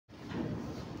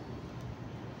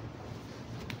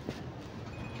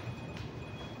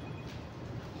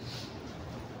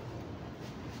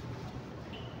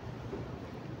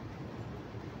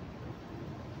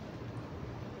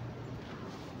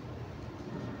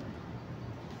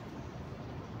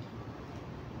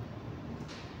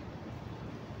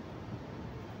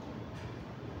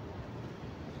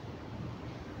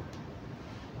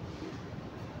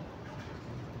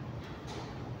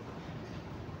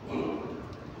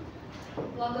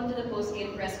Welcome to the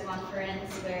post-game press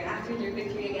conference where after their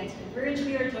victory against Converge,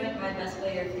 we are joined by best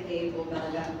player of the game, Beau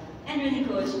Belga, and running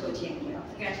coach, Coach Yeng Guiao.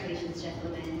 Congratulations,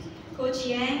 gentlemen. Coach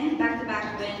Yeng,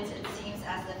 back-to-back wins. It seems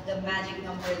as if the magic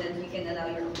number that you can allow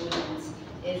your opponents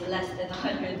is less than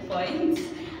 100 points.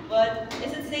 But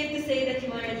is it safe to say that you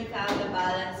already found the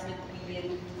balance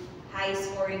between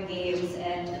high-scoring games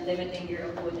and limiting your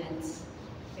opponents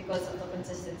because of the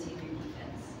consistency of your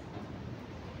defense?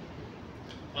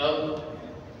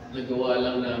 Nagawa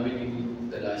lang namin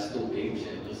in the last two games,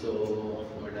 so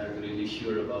we're not really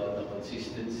sure about the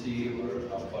consistency or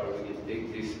how far we can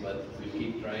take this, but we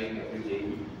keep trying every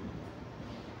game.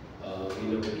 We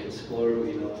know we can score,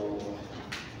 we know,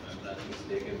 I'm not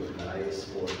mistaken, we're the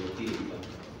highest scoring team, but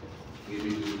we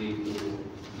really need to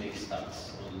make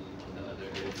stops on the other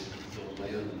end. So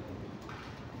ngayon,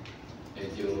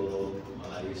 medyo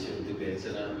maayos yung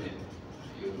depensa namin.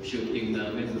 Yung shooting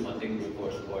namin, dumating yung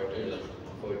fourth quarter lang.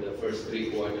 For the first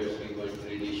 3 quarters, we weren't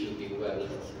really shooting well.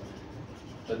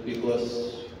 But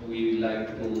because we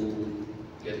like to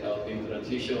get out in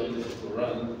transition, to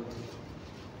run,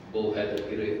 Beau had a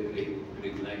great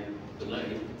night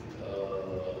tonight.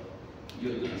 We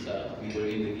were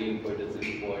in the game for the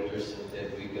 3 quarters, and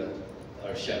then we got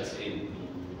our shots in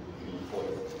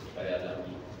fourth. Kaya lang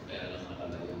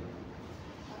nakalayo.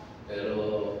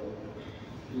 Pero,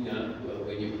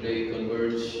 when you play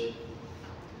Converge,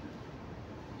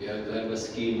 you have to have a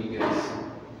scheme against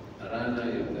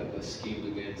Arana, you have to have a scheme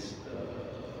against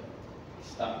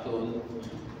Stockton.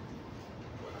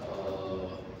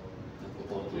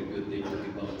 Nagpo-contribute din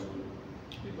yung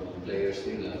ibang players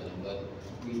nila. But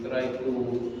we try to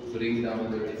bring down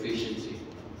their efficiency.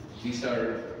 These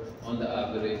are, on the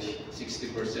average,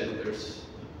 60%ers.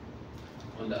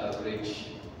 On the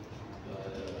average,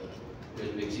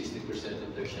 they'll make 60%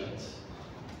 of their shots,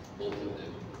 both of them.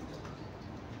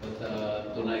 But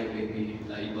tonight, maybe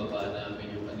naibaba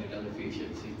namin yung kanilang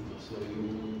efficiency. So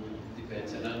yung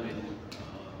depensa namin,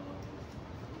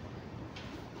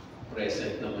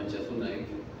 present naman siya tonight.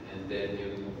 And then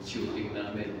yung shooting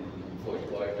namin, yung fourth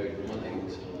quarter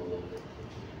dumating. So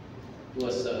it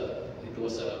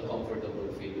was a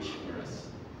comfortable finish for us.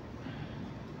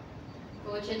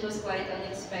 Coach, it was quite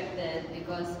unexpected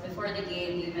because before the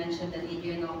game, you mentioned that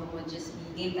Adrian would just be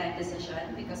game time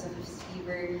decision because of his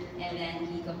fever, and then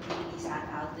he completely sat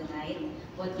out the night.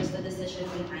 What was the decision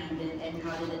behind it, and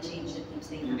how did it change the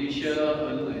team's dynamics?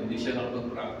 Hindi siya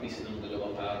nakapag-practice ng 2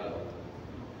 araw.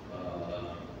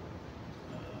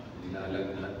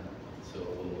 Nilalagnat. So,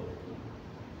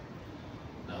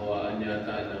 nahawaan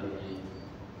yata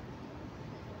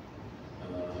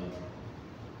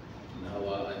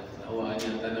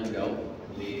ng gout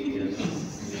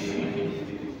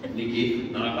ni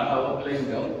Keith. Nakakahawa pala yung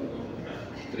gout.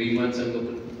 3 months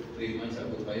ago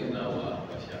pa yun, nahawaan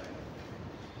pa siya.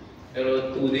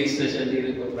 Pero 2 days na siya hindi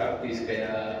nagpa-practice,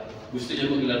 kaya gusto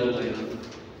niya maglaro ngayon.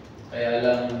 Kaya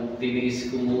lang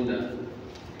tiniis ko muna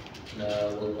na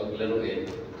huwag paglaruin.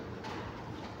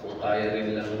 Kung kaya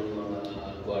rin lang ng mga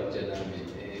gwardiya namin,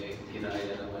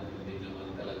 kinaya naman, hindi naman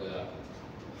talaga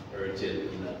urgent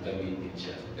na gamitin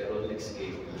siya. Pero next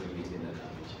game, gamitin na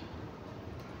namin siya.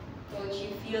 Coach,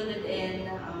 you fielded in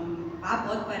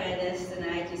Apot Paredes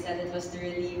tonight. You said it was to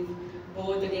relieve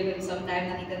Beau, to give him some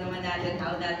time. Nakita naman natin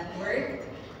how that worked.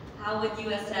 How would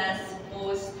you assess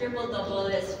Beau's triple-double,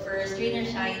 his first Trainer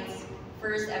Shine's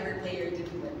first ever player to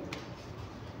do it?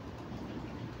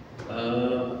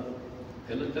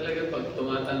 Ganun talaga pag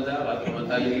tumatanda ka,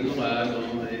 tumatalino ka,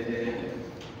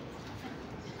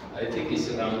 I think he's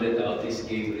rounded out his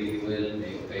game really well.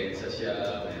 May offensa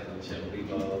siya, mayroon siyang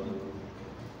rebound.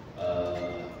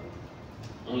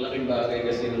 Ang laking bagay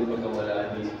kasi nung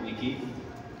pagkawala ni Keith.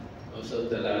 So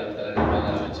talagang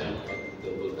kailangan siyang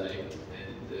mag-double time.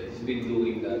 And he's been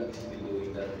doing that.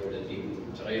 For the team.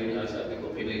 Tsaka yung sabi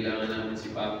ko, kailangan namin si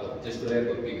Paco just to have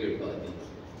a bigger body.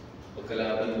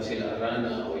 Pagkalaban mo sila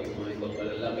Arana o yung mga ibang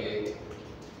malalaki,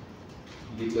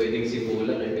 hindi pwedeng si Beau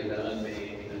lang, kailangan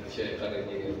may siya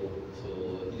karanyero. So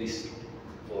at least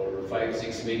for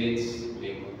 5-6 minutes,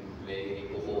 may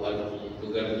kukuha ng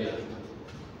lugar niya.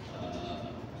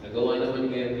 Nagawa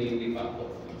naman ngayon ni Paco.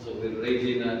 So we're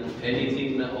ready na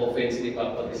anything na offense ni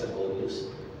Paco is a bonus.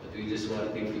 But we just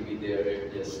want him to be there,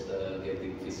 just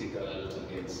getting physical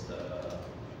against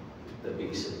the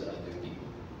bigs of the other team.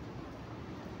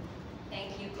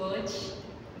 Thank you, Coach.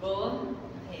 Beau,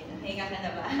 hinga ka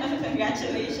na ba?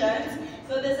 Congratulations.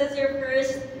 So this is your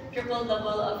first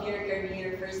triple-double of your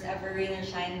career, first ever rain or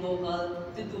shine local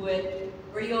to do it.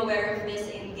 Were you aware of this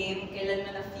in-game? Kailan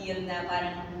mo na-feel na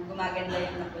parang gumaganda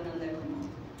yung takbo ng laro mo?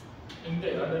 Hindi,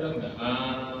 ano lang na.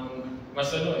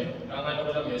 mas ano ang ano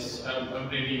ko lang is, I'm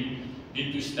really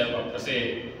need to step up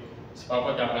kasi si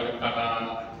Papa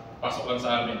kakapasok lang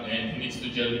sa amin and he needs to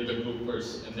gel with the group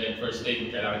first. And then first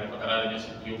thing, kailangan niya pag-aralan niya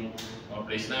yung mga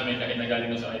plays namin kahit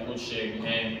nagaling na sa Coach Yeng.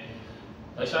 And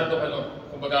masyado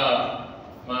kumbaga,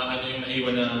 maano yung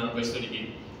naiwan na pwesto ni Kid.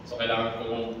 So kailangan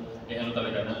ko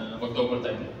talaga na mag-double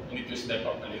time. I need to step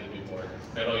up a little bit more.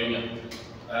 Pero yun yan,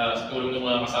 sa tulong ng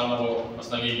mga kasama ko,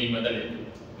 mas nagiging madali.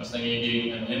 Mas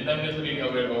nagiging, and I'm not really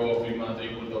aware of yung mga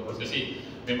triple doubles. Kasi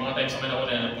may mga times naman ako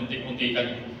na puntik-puntikan.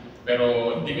 Pero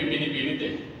hindi ko pinipilit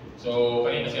So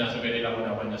kanina sinasabi nila ako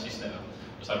na one assist na lang.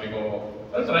 So sabi ko,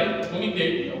 I'll try. Kung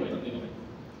hindi, okay lang din naman.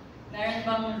 Meron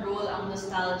bang role ang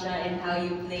nostalgia in how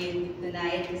you played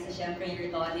tonight? Kasi syempre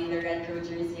you're donning the retro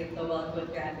jersey of the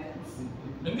Welcoat Dragons.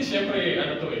 Hindi, syempre,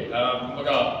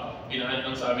 kumbaga, inaan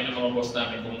lang sa amin ng mga boss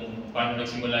namin kung paano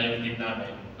nagsimula yung team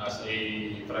namin as a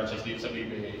franchise dito sa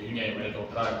BPA, yun nga yung Welcoat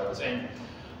Dragons. And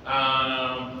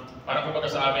parang kumbaga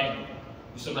sa amin,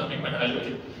 gusto namin manalo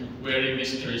wearing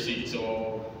this jersey. So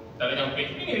talagang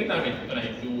pinilit namin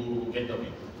tonight to get the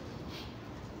win.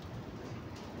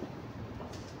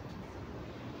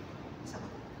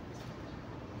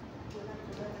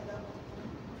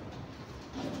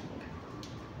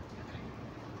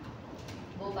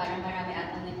 Parang marami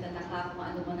atang nagtataka kung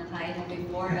ano mo nakain mo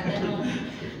before at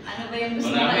ano ba yung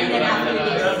gusto mo kainin after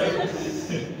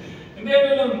this? Hindi,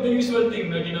 lang, the usual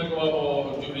thing na ginagawa ko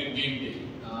during game day.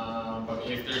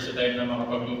 If there's a time na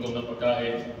makapagluto ng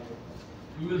pagkain,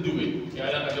 we will do it. Kaya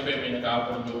lang kagabi may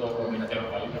nakakapagluto ko, may natira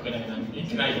pa yung kinain namin. Yung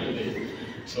kinain ko today.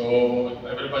 So,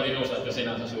 everybody knows that kasi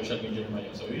nasa social media naman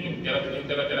yun. So, yun yung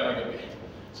tira-tira kagabi.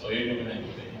 So, yun yung kinain ko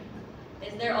today.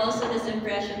 Is there also this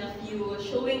impression of you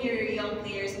showing your young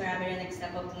players, marami rin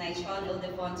nag-step up tonight, Sean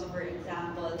Ildefonso for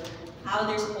example, how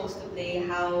they're supposed to play,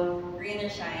 how rain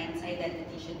or shine's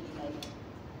identity should be like?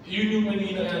 Yun yung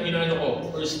inaano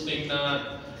ko, first thing na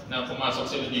pumasok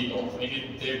sila dito, I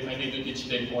need to teach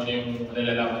them kung ano yung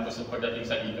nalalaman ko sa pagdating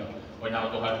sa liga, on how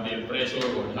to handle pressure,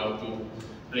 on how to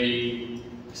play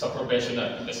sa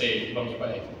professional, kasi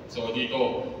ibang-iba So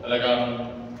dito,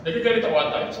 talagang nagagalit ako at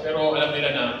times, pero alam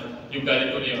nila na yung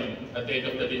galit ko na yun, at the end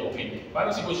of the day, okay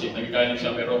Parang si Coach nagagalit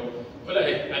siya, pero wala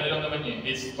ano lang naman yun,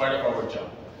 it's part of our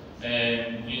job.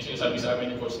 And yun yung sinasabi sa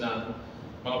amin ni Coach na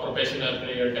mga professional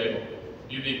player kayo,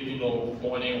 you need to know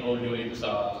kung ano yung role nyo rito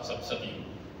sa team.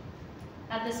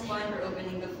 At this point, we're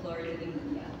opening the floor to the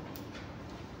media.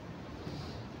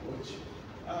 Coach,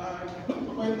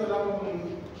 kwento lang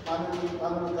kung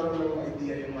paano nagkaroon ng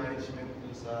idea yung management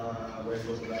sa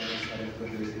Welcoat Dragons na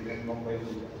nag-produce yung bang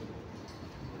kwento dyan?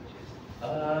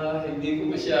 Hindi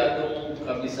ko masyadong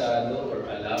kabisado or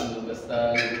alam.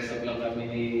 Basta nag-usap lang kami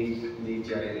ni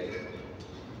Jaire.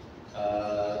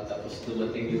 Tapos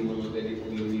dumating yung mga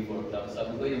ganitong uniform. Tapos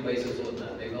sabi ko, yung ba isusuot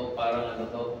natin? Parang ano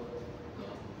to?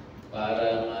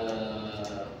 Parang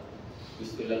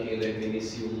gusto lang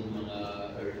i-reminisce yung mga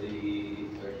early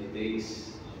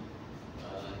days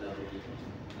ng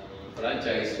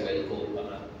franchise. Welcoat pa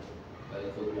nga.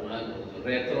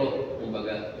 Retro,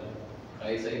 kumbaga.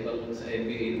 Kahit sa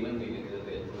NBA naman, may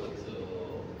nagre-retro. So,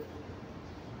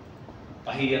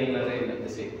 pahiyang na rin at the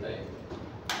same time.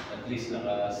 At least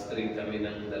naka-string kami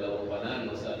ng 2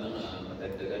 panalo. Sana nga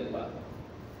madagdagan pa.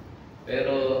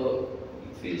 Pero,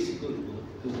 it feels good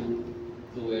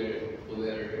to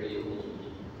wear yung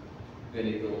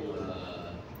ganitong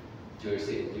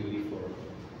jersey and uniform.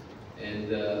 And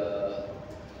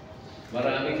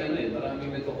maraming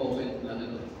nagko-comment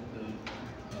na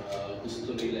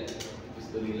gusto nila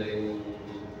yung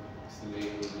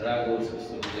Dragons,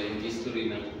 gusto nila yung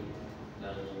history ng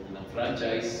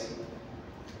franchise.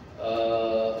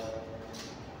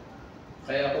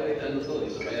 Kaya ako rin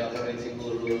kaya ako rin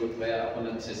siguro, kaya ako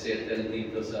nagsisettle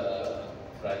dito sa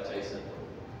franchise na to.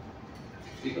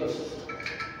 Because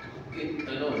it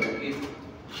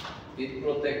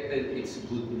protected its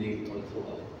good name all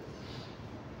throughout.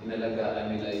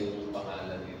 Inalagaan nila yung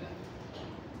pangalan nila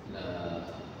na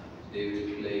they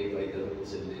will play by the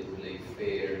rules and they will play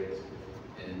fair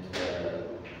and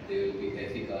they will be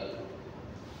ethical.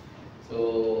 So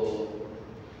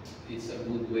it's a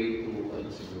good way to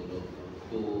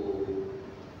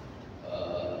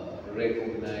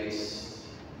recognize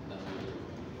ng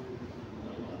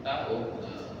mga tao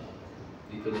na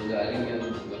dito nang galing yan.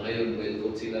 Ngayon,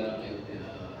 Welcoat sila, ngayon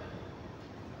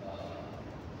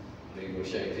labor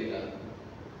shine sila.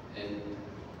 And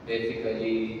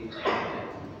ethically,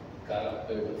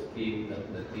 character of team, not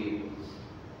the team,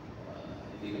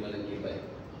 hindi naman nag-iba.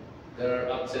 There are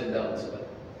ups and downs,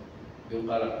 but yung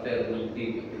character ng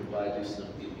team at yung values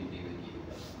ng team hindi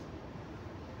nag-iba.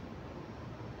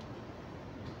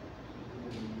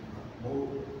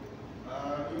 Mo,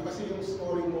 yung kasi yung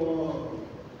scoring mo,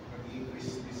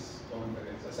 nag-increase this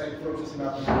conference. Aside from sa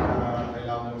sinabi mo na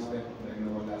kailangan mo step na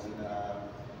wala sila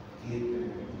hit,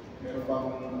 meron bang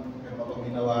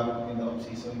ginawa in the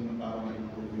off-season para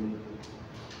ma-improve yung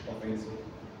offensive?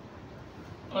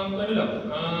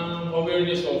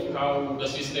 Awareness of how the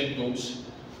system goes.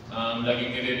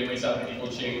 Laging nire-remind sa akin ni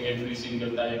Coach Yeng every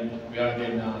single time we are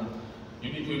there na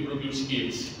you need to improve your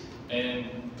skills.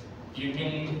 And yun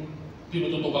yung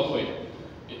tinututukan ko eh.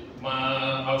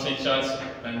 Outside shots,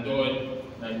 nandun,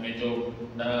 na medyo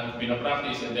na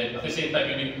pinapractice, and then at the same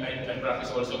time, I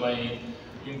practice also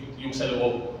yung sa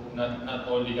loob, not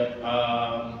only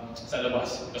sa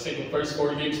labas. Kasi yung first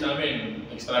 4 games namin,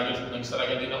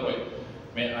 nag-struggle din ako eh.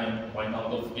 I'm 1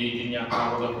 out of 18 niya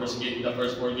ako the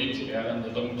first 4 games. Kaya lang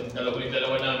itong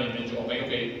dalawa namin, medyo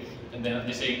okay. And then at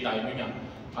the same time, yun nga,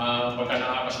 pagka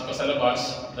nakakashoot ka sa labas,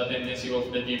 the tendency of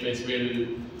the defense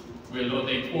will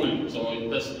rotate full. So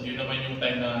yun naman yung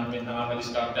time na may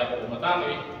nakakadiskarte ako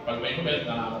umatake. Pag may comment,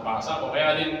 nakakapasa ako.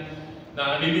 Kaya din,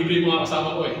 nalilibre mo nga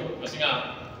kasama ko eh. Kasi nga,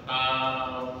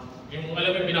 yung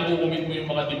alam mo, pinakukumit mo yung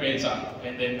mga depensa,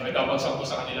 and then ibabagsak mo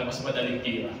sa kanila mas madaling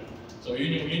tira. So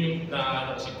yun yung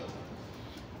naano kasi.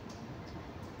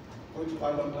 Coach,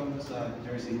 follow up lang sa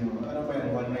jersey nyo. Ano ba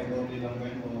yan? One night only lang ba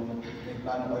yun? O may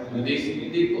plano ba yun?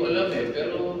 Hindi ko alam eh,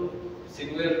 pero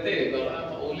sinuwerte eh.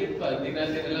 Baka maulit pa. Hindi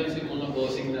natin alam si mga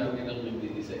bossing namin ang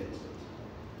nag-design.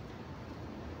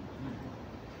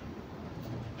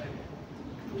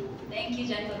 Thank you,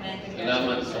 gentlemen.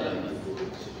 Salamat.